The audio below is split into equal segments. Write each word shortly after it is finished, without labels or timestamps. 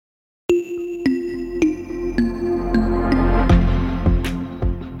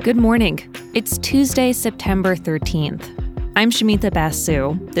Good morning. It's Tuesday, September 13th. I'm Shamita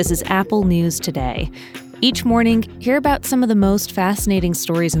Basu. This is Apple News Today. Each morning, hear about some of the most fascinating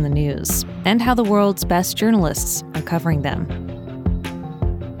stories in the news and how the world's best journalists are covering them.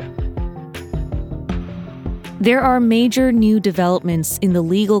 There are major new developments in the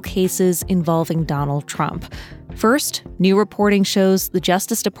legal cases involving Donald Trump. First, new reporting shows the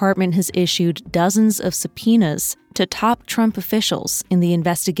Justice Department has issued dozens of subpoenas to top Trump officials in the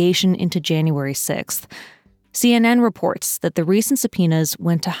investigation into January 6th. CNN reports that the recent subpoenas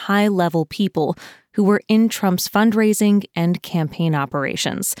went to high-level people who were in Trump's fundraising and campaign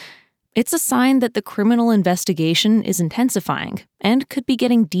operations. It's a sign that the criminal investigation is intensifying and could be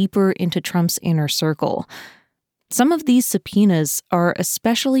getting deeper into Trump's inner circle. Some of these subpoenas are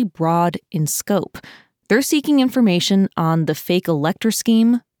especially broad in scope. They're seeking information on the fake elector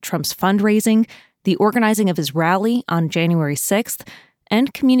scheme, Trump's fundraising, the organizing of his rally on January 6th,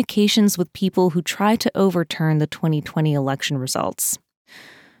 and communications with people who tried to overturn the 2020 election results.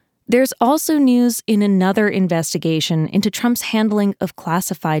 There's also news in another investigation into Trump's handling of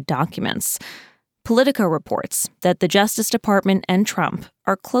classified documents. Politico reports that the Justice Department and Trump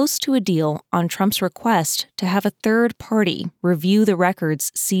are close to a deal on Trump's request to have a third party review the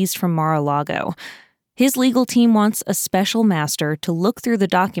records seized from Mar-a-Lago. His legal team wants a special master to look through the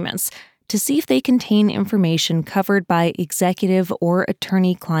documents to see if they contain information covered by executive or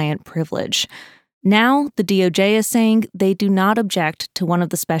attorney-client privilege. Now, the DOJ is saying they do not object to one of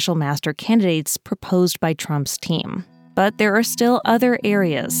the special master candidates proposed by Trump's team. But there are still other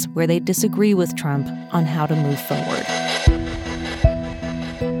areas where they disagree with Trump on how to move forward.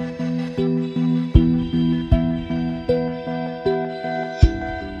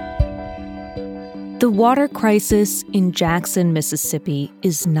 The water crisis in Jackson, Mississippi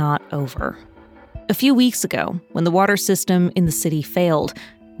is not over. A few weeks ago, when the water system in the city failed,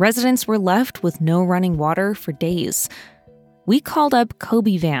 residents were left with no running water for days. We called up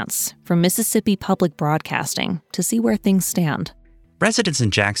Kobe Vance from Mississippi Public Broadcasting to see where things stand. Residents in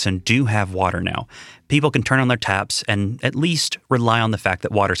Jackson do have water now. People can turn on their taps and at least rely on the fact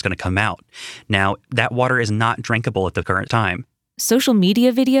that water's going to come out. Now, that water is not drinkable at the current time. Social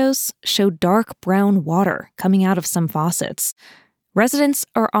media videos show dark brown water coming out of some faucets. Residents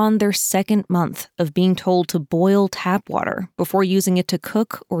are on their second month of being told to boil tap water before using it to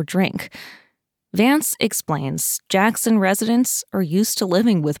cook or drink. Vance explains Jackson residents are used to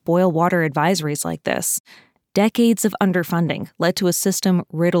living with boil water advisories like this. Decades of underfunding led to a system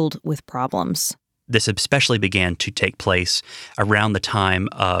riddled with problems. This especially began to take place around the time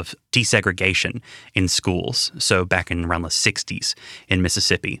of desegregation in schools, so back in around the 60s in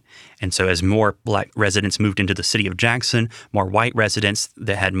Mississippi. And so as more black residents moved into the city of Jackson, more white residents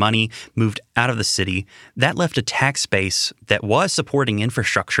that had money moved out of the city, that left a tax base that was supporting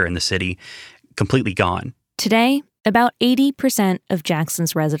infrastructure in the city completely gone. Today, about 80% of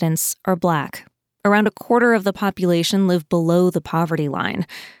Jackson's residents are black. Around a quarter of the population live below the poverty line.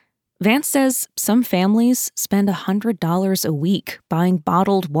 Vance says some families spend $100 a week buying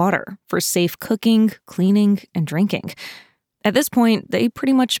bottled water for safe cooking, cleaning, and drinking. At this point, they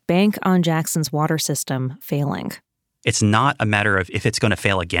pretty much bank on Jackson's water system failing. It's not a matter of if it's going to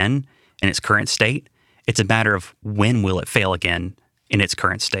fail again in its current state. It's a matter of when will it fail again in its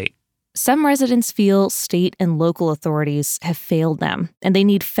current state. Some residents feel state and local authorities have failed them, and they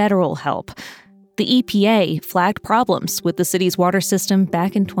need federal help. The EPA flagged problems with the city's water system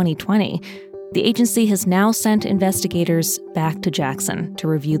back in 2020. The agency has now sent investigators back to Jackson to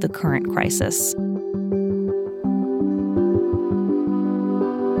review the current crisis.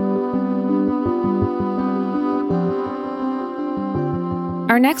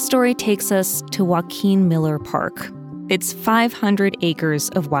 Our next story takes us to Joaquin Miller Park. It's 500 acres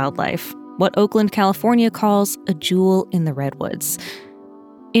of wildlife, what Oakland, California calls a jewel in the redwoods.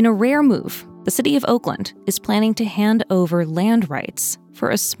 In a rare move, the city of Oakland is planning to hand over land rights for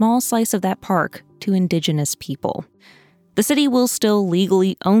a small slice of that park to indigenous people. The city will still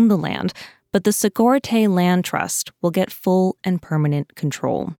legally own the land, but the Segorte Land Trust will get full and permanent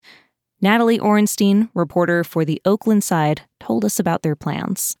control. Natalie Orenstein, reporter for the Oakland Side, told us about their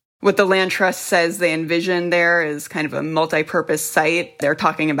plans. What the land trust says they envision there is kind of a multi-purpose site. They're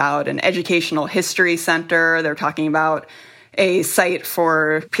talking about an educational history center. They're talking about a site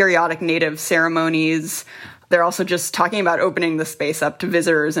for periodic Native ceremonies. They're also just talking about opening the space up to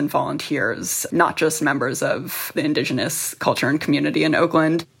visitors and volunteers, not just members of the indigenous culture and community in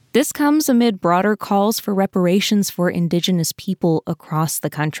Oakland. This comes amid broader calls for reparations for indigenous people across the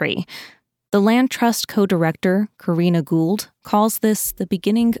country. The Land Trust co-director, Karina Gould, calls this the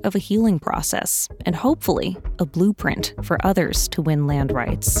beginning of a healing process and hopefully a blueprint for others to win land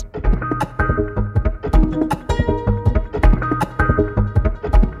rights.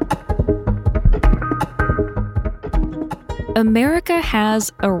 America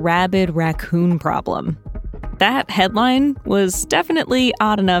has a rabid raccoon problem. That headline was definitely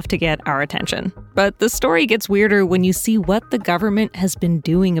odd enough to get our attention. But the story gets weirder when you see what the government has been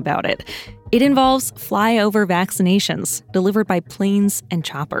doing about it. It involves flyover vaccinations delivered by planes and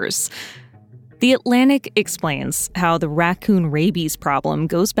choppers. The Atlantic explains how the raccoon rabies problem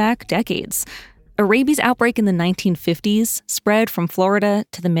goes back decades. A rabies outbreak in the 1950s spread from Florida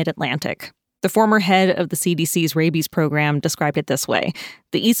to the mid-Atlantic. The former head of the CDC's rabies program described it this way: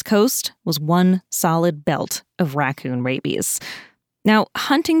 the East Coast was one solid belt of raccoon rabies. Now,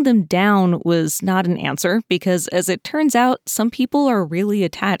 hunting them down was not an answer because, as it turns out, some people are really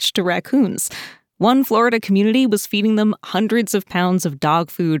attached to raccoons. One Florida community was feeding them hundreds of pounds of dog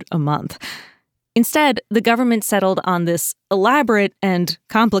food a month. Instead, the government settled on this elaborate and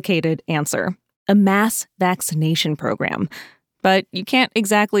complicated answer: a mass vaccination program. But you can't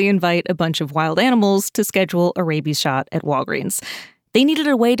exactly invite a bunch of wild animals to schedule a rabies shot at Walgreens. They needed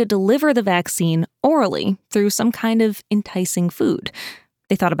a way to deliver the vaccine orally through some kind of enticing food.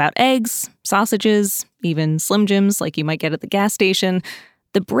 They thought about eggs, sausages, even Slim Jims like you might get at the gas station.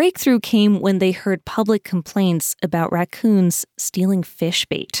 The breakthrough came when they heard public complaints about raccoons stealing fish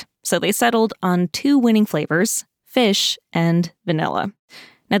bait. So they settled on two winning flavors, fish and vanilla.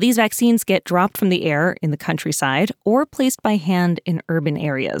 Now, these vaccines get dropped from the air in the countryside or placed by hand in urban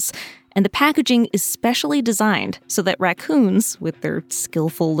areas. And the packaging is specially designed so that raccoons, with their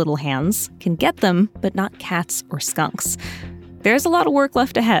skillful little hands, can get them, but not cats or skunks. There's a lot of work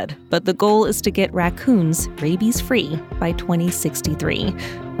left ahead, but the goal is to get raccoons rabies-free by 2063,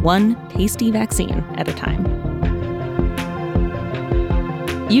 one tasty vaccine at a time.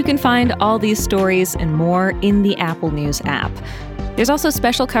 You can find all these stories and more in the Apple News app. There's also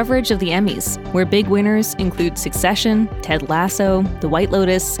special coverage of the Emmys, where big winners include Succession, Ted Lasso, The White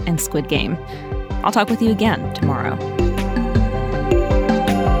Lotus, and Squid Game. I'll talk with you again tomorrow.